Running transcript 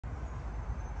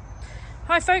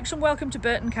Hi folks, and welcome to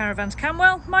Burton Caravans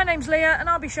Camwell. My name's Leah and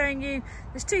I'll be showing you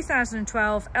this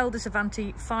 2012 Elddis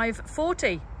Avante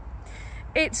 540.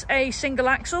 It's a single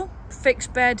axle,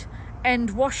 fixed bed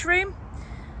end washroom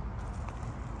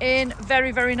in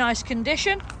very nice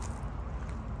condition.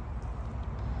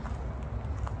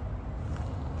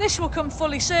 This will come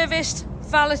fully serviced,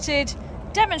 valeted,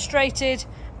 demonstrated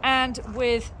and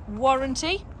with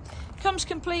warranty. Comes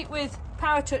complete with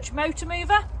power touch motor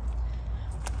mover.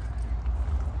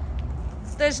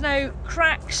 There's no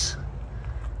cracks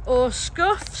or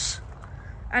scuffs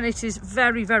and it is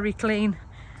very clean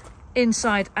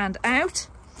inside and out.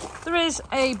 There is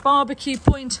a barbecue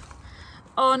point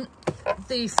on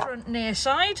the front near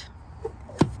side.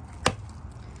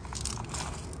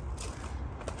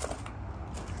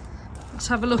 Let's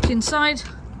have a look inside.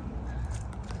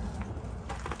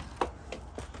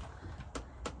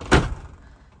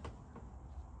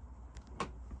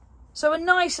 So a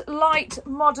nice light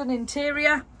modern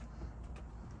interior,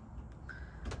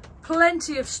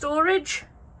 plenty of storage.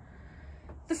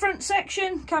 The front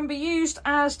section can be used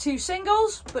as two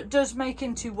singles but does make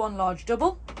into one large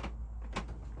double.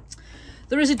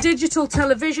 There is a digital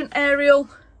television aerial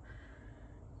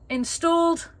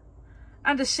installed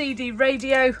and a CD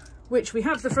radio, which we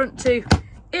have the front to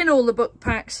in all the book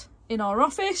packs in our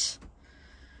office.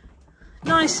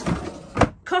 Nice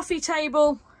coffee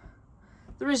table.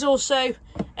 There is also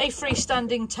a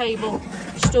freestanding table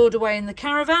stored away in the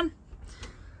caravan.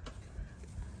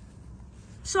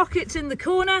 Sockets in the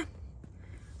corner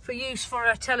for use for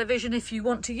a television if you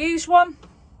want to use one.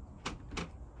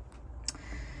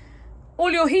 All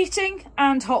your heating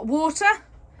and hot water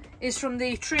is from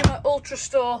the Truma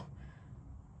Ultrastore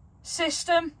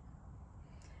system.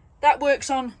 That works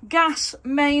on gas,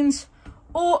 mains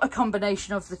or a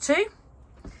combination of the two.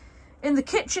 In the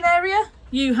kitchen area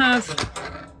you have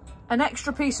an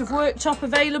extra piece of worktop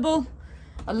available,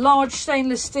 a large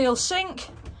stainless steel sink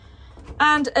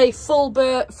and a full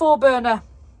 4-burner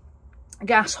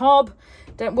gas hob.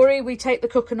 Don't worry, we take the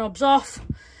cooker knobs off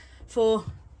for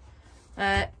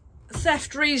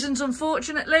theft reasons,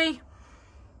 unfortunately.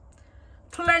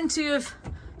 Plenty of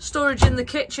storage in the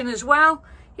kitchen as well.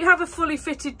 You have a fully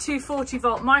fitted 240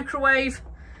 volt microwave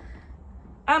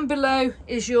and below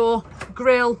is your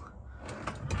grill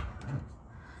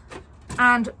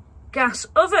and gas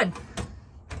oven.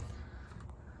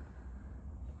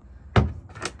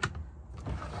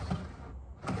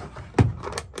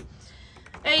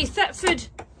 A Thetford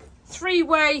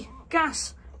 3-way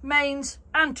gas mains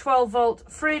and 12 volt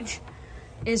fridge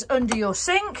is under your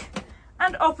sink,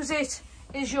 and opposite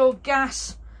is your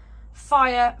gas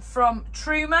fire from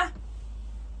Truma.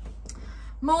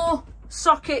 More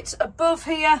sockets above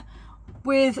here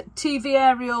with TV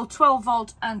aerial 12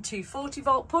 volt and 240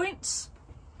 volt points.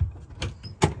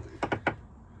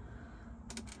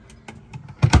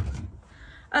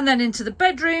 And then into the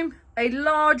bedroom, a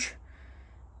large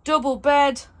double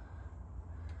bed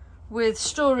with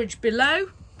storage below.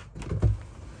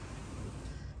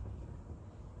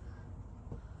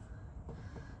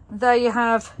 There you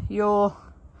have your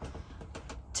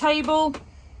table.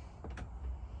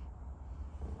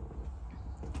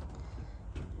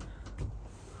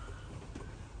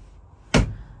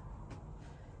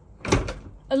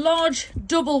 A large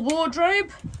double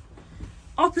wardrobe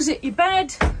opposite your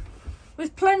bed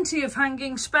with plenty of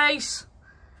hanging space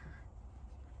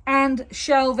and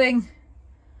shelving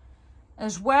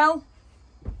as well.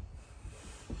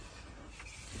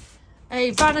 A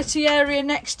vanity area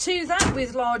next to that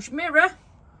with large mirror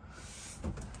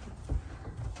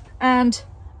and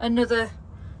another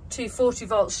 240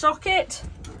 volt socket.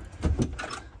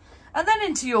 And then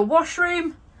into your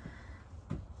washroom,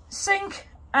 sink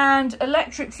and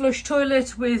electric flush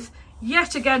toilet with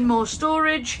yet again more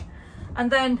storage,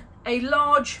 and then a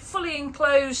large fully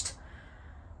enclosed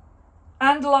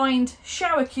and lined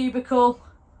shower cubicle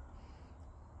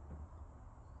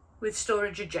with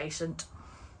storage adjacent.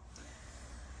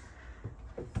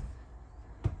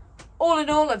 All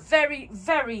in all, a very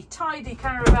tidy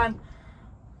caravan.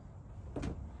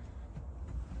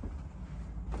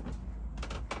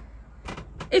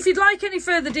 If you'd like any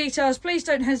further details, please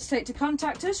don't hesitate to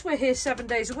contact us. We're here 7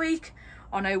 days a week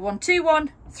on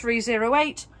 0121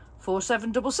 308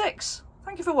 4766.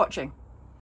 Thank you for watching.